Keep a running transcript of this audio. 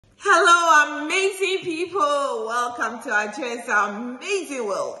Hello, amazing people. Welcome to Adwoa's amazing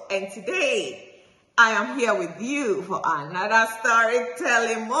world. And today, I am here with you for another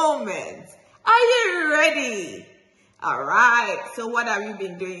storytelling moment. Are you ready? All right. So what have you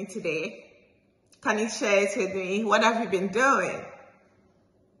been doing today? Can you share it with me? What have you been doing?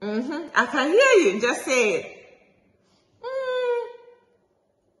 I can hear you. Just say it.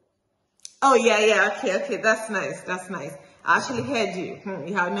 Oh, yeah. Okay. That's nice. I actually heard you.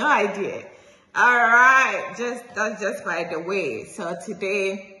 You have no idea. All right. That's just by the way. So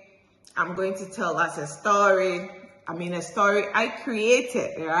today, I'm going to tell us a story. A story I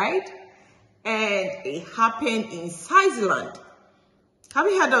created, right? And it happened in Switzerland. Have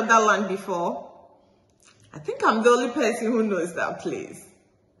you heard of that land before? I think I'm the only person who knows that place.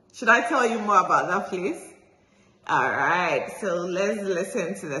 Should I tell you more about that place? All right, so let's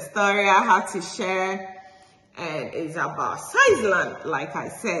listen to the story I have to share. And it's about Switzerland, like I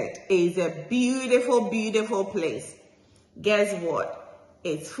said. It's a beautiful place. Guess what?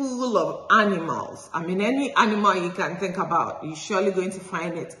 It's full of animals. Any animal you can think about, you're surely going to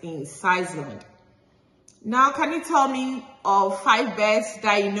find it in Switzerland. Now, can you tell me of 5 birds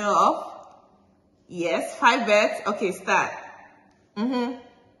that you know of? Yes, 5 birds. Okay, start.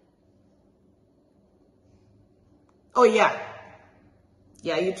 Oh, yeah.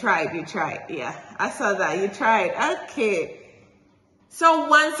 Yeah, you tried. Yeah, I saw that. You tried. Okay. So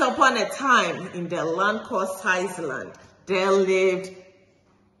once upon a time in the land called Switzerland, there lived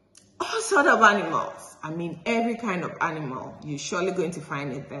all sorts of animals. Every kind of animal. You're surely going to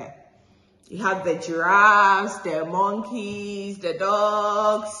find it there. You have the giraffes, the monkeys, the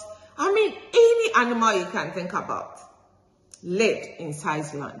dogs. Any animal you can think about lived in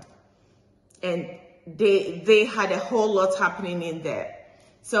Switzerland. And they had a whole lot happening in there.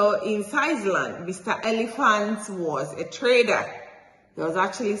 So in Switzerland, Mr. Elephant was a trader. He was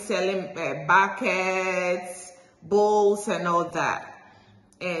actually selling buckets, bowls, and all that.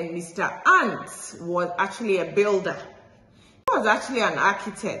 And Mr. Ant was actually a builder. He was actually an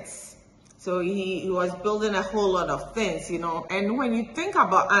architect. So he was building a whole lot of things, And when you think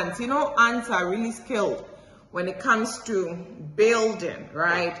about ants, ants are really skilled when it comes to building,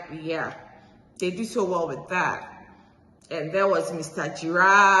 right? Yeah, they do so well with that. And there was Mr.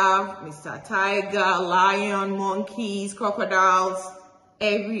 Giraffe, Mr. Tiger, lion, monkeys, crocodiles.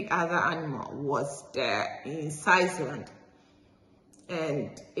 Every other animal was there in Switzerland.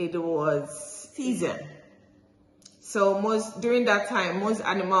 And it was season. So during that time, most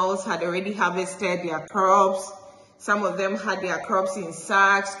animals had already harvested their crops. Some of them had their crops in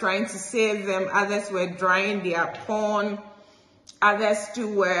sacks, trying to save them. Others were drying their corn. Others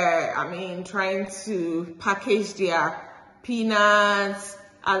too were, trying to package their peanuts.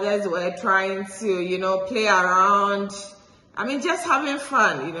 Others were trying to, play around. Just having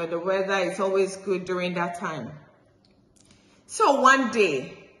fun. The weather is always good during that time. So one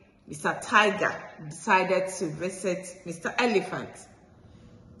day, Mr. Tiger decided to visit Mr. Elephant.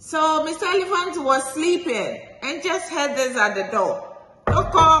 So Mr. Elephant was sleeping and just heard this at the door.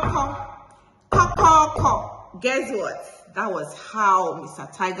 Guess what? That was how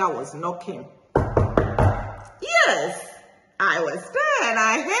Mr. Tiger was knocking. Yes, I was there and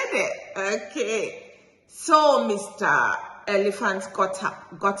I heard it. Okay. So Mr. Elephant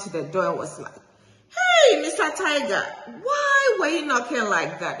got to the door and was like, "Hey, Mr. Tiger, why were you knocking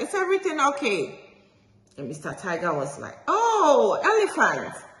like that? Is everything okay?" And Mr. Tiger was like, "Oh,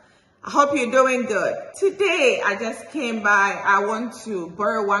 Elephant, I hope you're doing good. Today, I just came by. I want to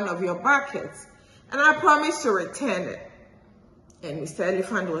borrow one of your buckets, and I promise to return it." And Mr.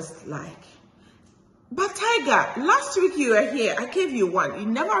 Elephant was like, "But Tiger, last week you were here. I gave you one. You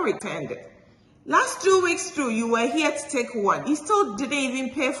never returned it. Last 2 weeks too, you were here to take one. You still didn't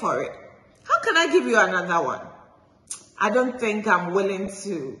even pay for it. How can I give you another one?" "I don't think I'm willing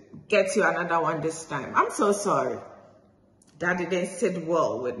to get you another one this time. I'm so sorry." That didn't sit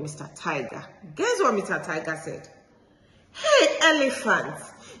well with Mr. Tiger. Guess what Mr. Tiger said? "Hey, Elephant,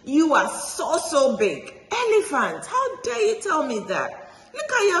 you are so big. Elephant, how dare you tell me that?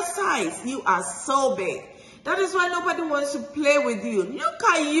 Look at your size. You are so big. That is why nobody wants to play with you. Look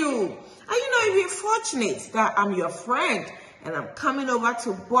at you. Are you not even fortunate that I'm your friend and I'm coming over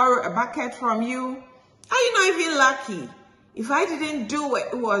to borrow a bucket from you? Are you not even lucky? If I didn't do it,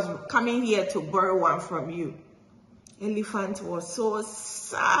 it was coming here to borrow one from you." Elephant was so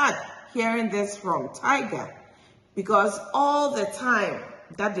sad hearing this from Tiger, because all the time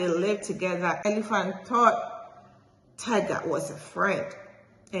that they lived together, Elephant thought Tiger was a friend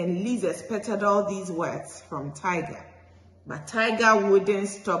and least expected all these words from Tiger. But Tiger wouldn't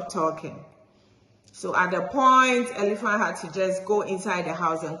stop talking. So at the point, Elephant had to just go inside the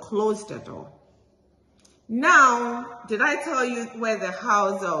house and close the door. Now, did I tell you where the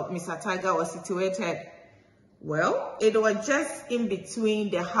house of Mr. Tiger was situated? Well, it was just in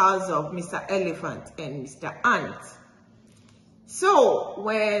between the house of Mr. Elephant and Mr. Ant. So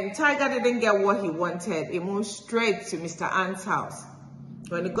when Tiger didn't get what he wanted, he moved straight to Mr. Ant's house.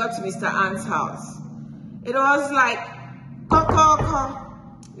 When he got to Mr. Ant's house, it was like,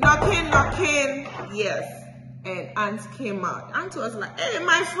 knocking, yes. And Ant came out. Ant was like, hey,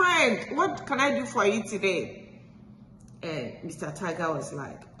 my friend, what can I do for you today? And Mr. Tiger was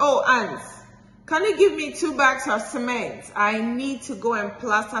like, oh, Ant, can you give me 2 bags of cement? I need to go and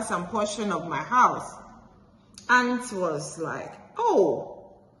plaster some portion of my house. Ant was like,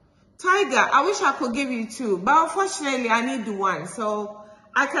 oh, Tiger, I wish I could give you 2, but unfortunately I need 1, so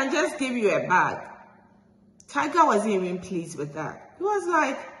I can just give you a bag. Tiger wasn't even pleased with that. He was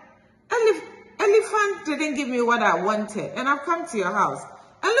like, Elephant didn't give me what I wanted, and I've come to your house.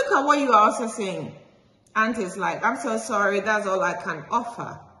 And look at what you are also saying. Ant is like, I'm so sorry, that's all I can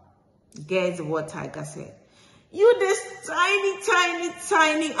offer. Guess what Tiger said? You this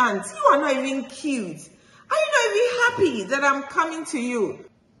tiny ant, you are not even cute. Are you not even happy that I'm coming to you?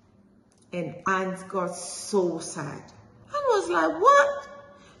 And Ant got so sad. Ant was like, what?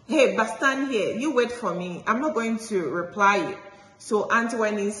 Hey, but stand here. You wait for me. I'm not going to reply you. So Ant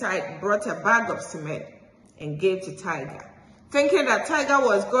went inside, brought a bag of cement and gave to Tiger, thinking that Tiger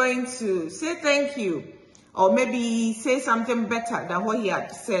was going to say thank you or maybe say something better than what he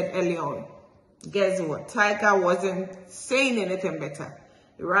had said earlier on. Guess what? Tiger wasn't saying anything better.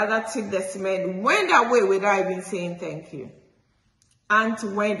 He rather took the cement, went away without even saying thank you. Ant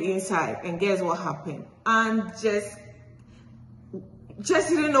went inside, and guess what happened? Ant just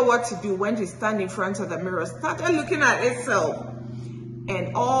didn't know what to do. Went to stand in front of the mirror, started looking at itself,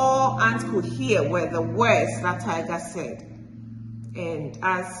 and all Ant could hear were the words that Tiger said. And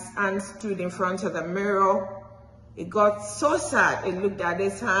as Ant stood in front of the mirror, it got so sad. It looked at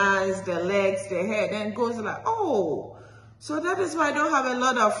its hands, the legs, the head, and goes like, oh, so that is why I don't have a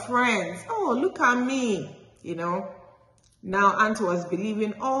lot of friends. Oh, look at me, you know. Now Ant was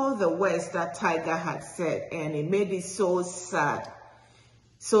believing all the words that Tiger had said, and it made it so sad.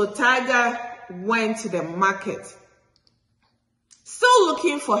 So Tiger went to the market, still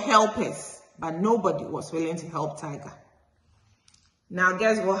looking for helpers, but nobody was willing to help Tiger. Now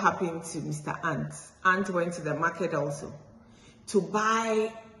guess what happened to Mr. Ant? Ant went to the market also to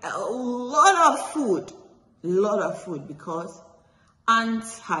buy a lot of food because Ant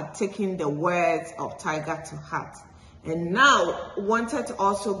had taken the words of Tiger to heart and now wanted to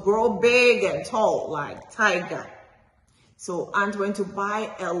also grow big and tall like Tiger. So Ant went to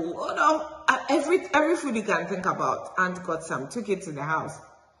buy a lot of every food you can think about. Ant got some, took it to the house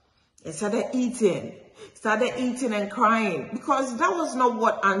and started eating and crying because that was not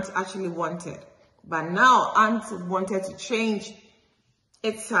what Ant actually wanted. But now Ant wanted to change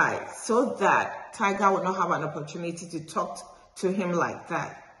its side so that Tiger would not have an opportunity to talk to him like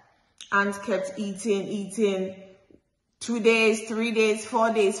that. Ant kept eating 2 days, 3 days,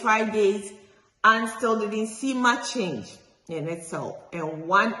 4 days, 5 days, and still didn't see much change in itself. And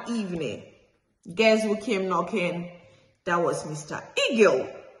one evening, guess who came knocking? That was Mr. Eagle.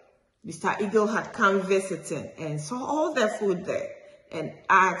 Mr. Eagle had come visiting and saw all the food there and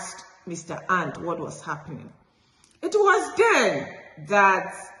asked Mr. Ant what was happening. It was then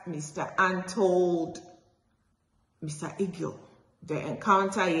that Mr. Ant told Mr. Eagle the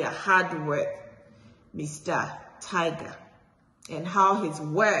encounter he had with Mr. Tiger and how his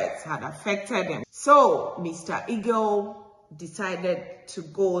words had affected him. So Mr. Eagle decided to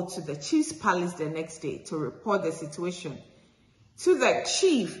go to the chief's palace the next day to report the situation to the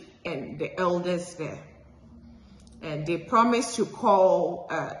chief and the elders there. And they promised to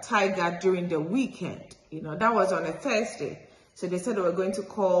call Tiger during the weekend. You know, that was on a Thursday. So they said they were going to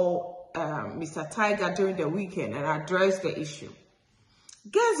call Mr. Tiger during the weekend and address the issue.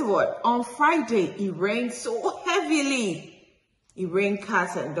 Guess what? On Friday, it rained so heavily. It rained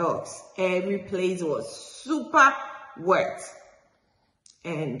cats and dogs. Every place was super wet.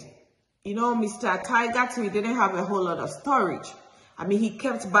 And, you know, Mr. Tiger too, he didn't have a whole lot of storage. I mean, he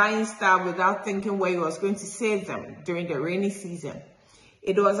kept buying stuff without thinking where he was going to save them during the rainy season.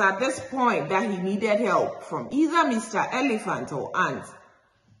 It was at this point that he needed help from either Mr. Elephant or Ant.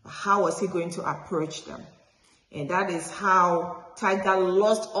 How was he going to approach them? And that is how Tiger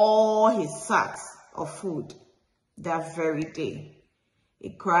lost all his sacks of food that very day. He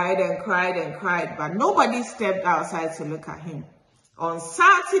cried and cried and cried, but nobody stepped outside to look at him. On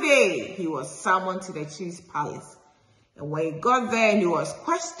Saturday, he was summoned to the chief's palace. And when he got there, he was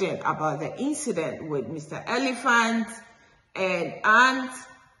questioned about the incident with Mr. Elephant and Ant.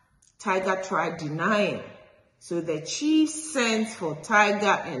 Tiger tried denying. So the chief sent for Tiger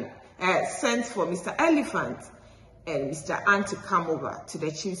and sent for Mr. Elephant and Mr. Ant to come over to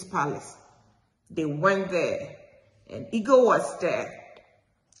the chief's palace. They went there, and Eagle was there.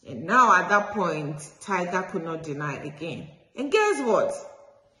 And now at that point, Tiger could not deny again. And guess what?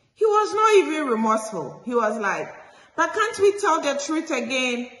 He was not even remorseful. He was like, but can't we tell the truth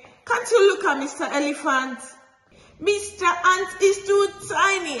again? Can't you look at Mr. Elephant? Mr. Ant is too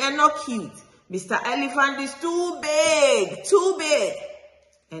tiny and not cute. Mr. Elephant is too big, too big.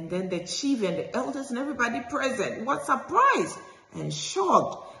 And then the chief and the elders and everybody present was surprised and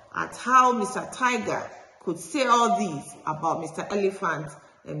shocked at how Mr. Tiger could say all these about Mr. Elephant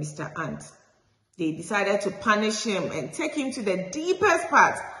and Mr. Ant. They decided to punish him and take him to the deepest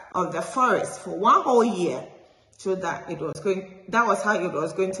part of the forest for 1 whole year, so that that was how it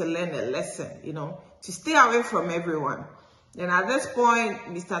was going to learn a lesson, to stay away from everyone. And at this point,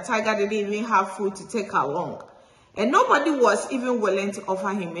 Mr. Tiger didn't even have food to take along. And nobody was even willing to offer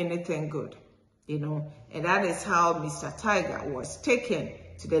him anything good, And that is how Mr. Tiger was taken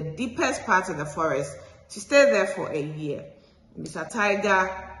to the deepest part of the forest to stay there for a year. Mr. Tiger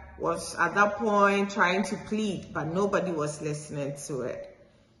was at that point trying to plead, but nobody was listening to it.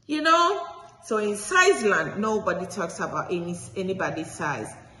 So in Sizeland, nobody talks about anybody's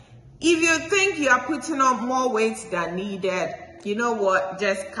size. If you think you are putting on more weight than needed, you know what?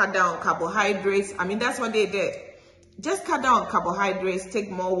 Just cut down on carbohydrates. I mean, that's what they did. Just cut down on carbohydrates, take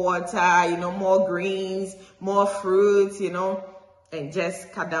more water, more greens, more fruits, and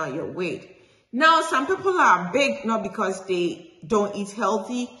just cut down your weight. Now, some people are big, not because they don't eat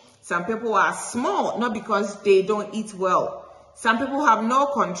healthy. Some people are small, not because they don't eat well. Some people have no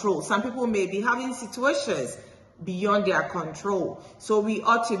control. Some people may be having situations beyond their control. So we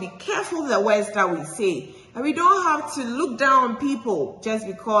ought to be careful the words that we say. And we don't have to look down on people just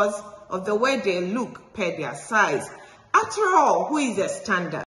because of the way they look per their size. After all, who is the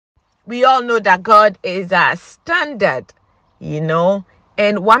standard? We all know that God is our standard,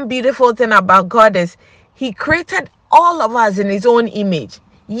 And one beautiful thing about God is he created all of us in his own image.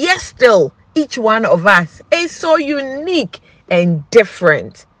 Yes, still, each one of us is so unique and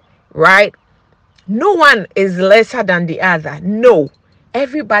different, right? No one is lesser than the other. No,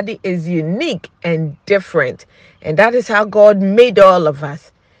 everybody is unique and different. And that is how God made all of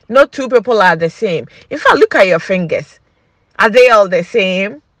us. No two people are the same. If I look at your fingers, are they all the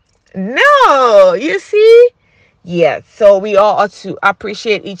same? No, you see? Yes, so we all ought to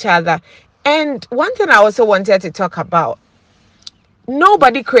appreciate each other. And one thing I also wanted to talk about,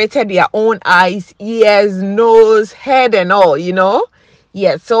 nobody created their own eyes, ears, nose, head and all,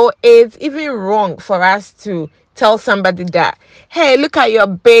 Yeah, so it's even wrong for us to tell somebody that, hey, look at your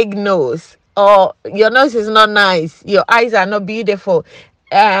big nose, or your nose is not nice, your eyes are not beautiful,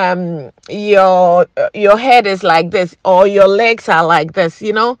 your head is like this, or your legs are like this,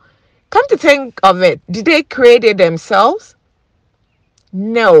 Come to think of it, did they create it themselves?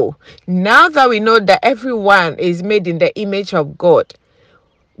 No. Now that we know that everyone is made in the image of God,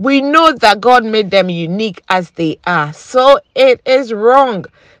 we know that God made them unique as they are. So it is wrong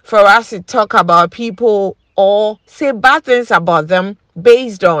for us to talk about people or say bad things about them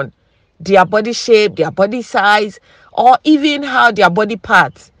based on their body shape, their body size, or even how their body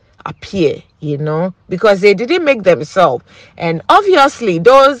parts appear, because they didn't make themselves. And obviously,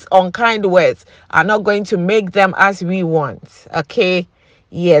 those unkind words are not going to make them as we want, okay?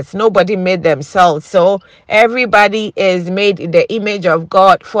 Yes, nobody made themselves. So everybody is made in the image of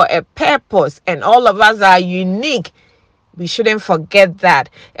God for a purpose, and all of us are unique. We shouldn't forget that.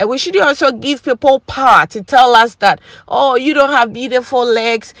 And we should also give people power to tell us that, oh, you don't have beautiful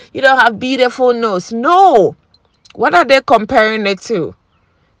legs, you don't have beautiful nose. No. What are they comparing it to?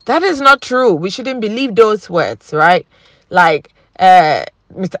 That is not true. We shouldn't believe those words, right? Like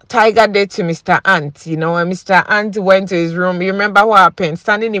Mr. Tiger did to Mr. Ant, when Mr. Ant went to his room. You remember what happened?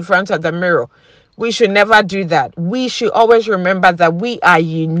 Standing in front of the mirror. We should never do that. We should always remember that we are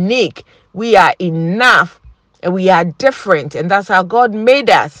unique. We are enough. And we are different. And that's how God made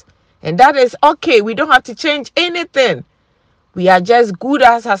us. And that is okay. We don't have to change anything. We are just good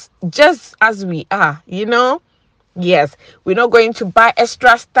just as we are, Yes, we're not going to buy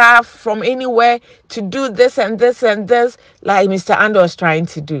extra stuff from anywhere to do this and this and this like Mr. Ant was trying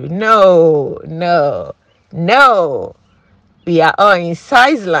to do. No. We are all in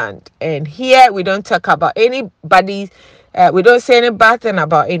Sizeland, and here we don't talk about anybody. We don't say any bad thing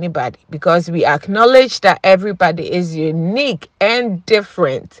about anybody because we acknowledge that everybody is unique and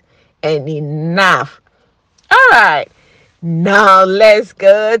different and enough. All right. Now let's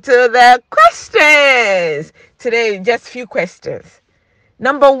go to the questions. Today, just few questions.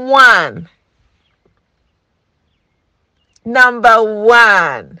 Number one.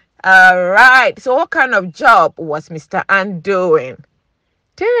 All right. So what kind of job was Mr. Ant doing?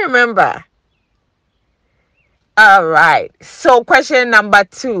 Do you remember? All right. So question number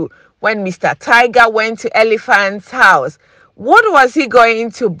two. When Mr. Tiger went to Elephant's house, what was he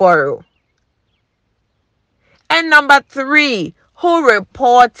going to borrow? And number three, who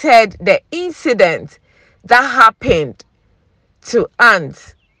reported the incident that happened to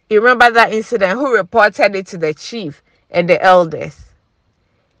Ant? You remember that incident? Who reported it to the chief and the elders?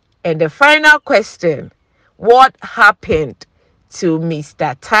 And the final question, what happened to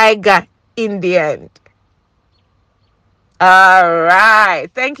Mr. Tiger in the end? All right.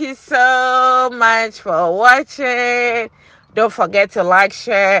 Thank you so much for watching. Don't forget to like,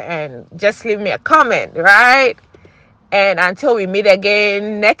 share, and just leave me a comment, right? And until we meet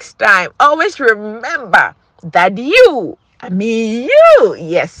again next time, always remember that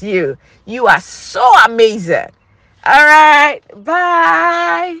yes, you are so amazing. All right.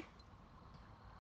 Bye.